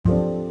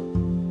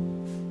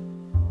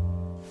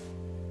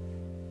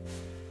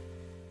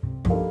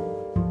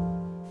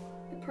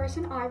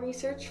person I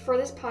researched for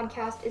this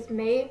podcast is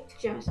Mae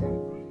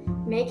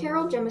Jemison. Mae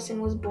Carol Jemison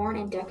was born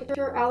in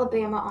Decatur,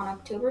 Alabama on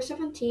October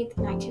 17,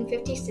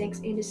 1956,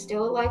 and is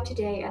still alive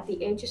today at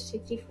the age of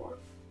 64.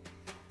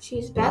 She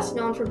is best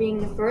known for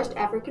being the first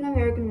African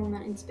American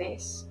woman in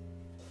space.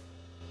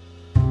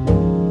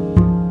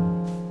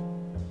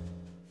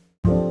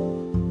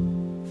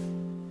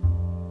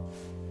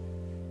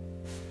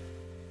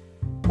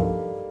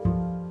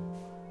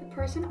 The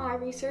person I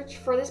researched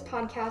for this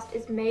podcast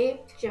is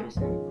Mae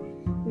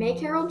Jemison. Mae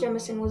Carol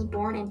Jemison was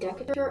born in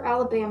Decatur,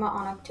 Alabama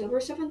on October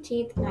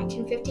 17,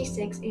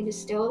 1956, and is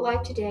still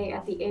alive today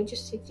at the age of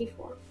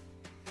 64.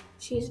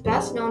 She is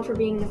best known for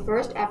being the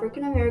first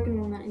African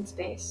American woman in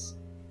space.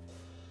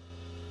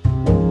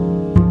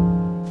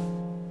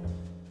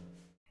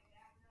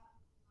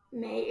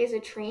 Mae is a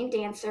trained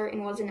dancer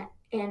and was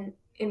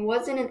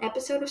in an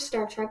episode of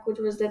Star Trek, which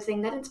was the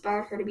thing that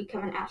inspired her to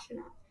become an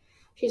astronaut.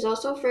 She's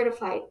also afraid of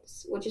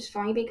heights, which is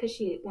funny because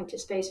she went to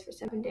space for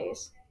 7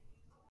 days.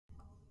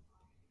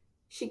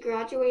 She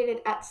graduated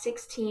at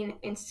 16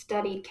 and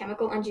studied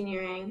chemical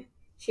engineering.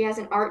 She has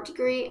an art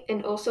degree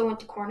and also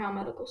went to Cornell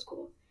Medical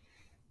School.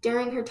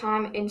 During her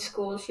time in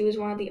school, she was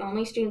one of the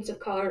only students of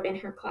color in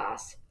her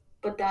class,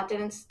 but that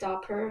didn't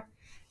stop her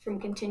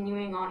from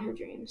continuing on her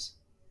dreams.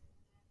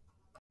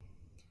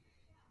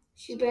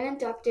 She's been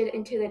inducted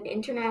into the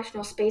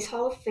International Space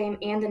Hall of Fame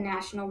and the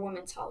National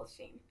Women's Hall of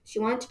Fame. She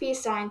wanted to be a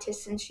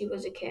scientist since she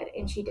was a kid,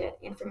 and she did.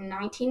 And from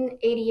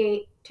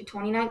 1988 to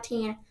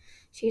 2019,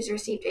 she's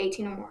received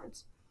 18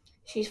 awards.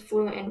 She's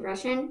fluent in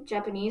Russian,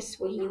 Japanese,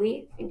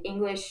 Swahili, and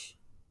English.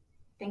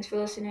 Thanks for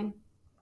listening.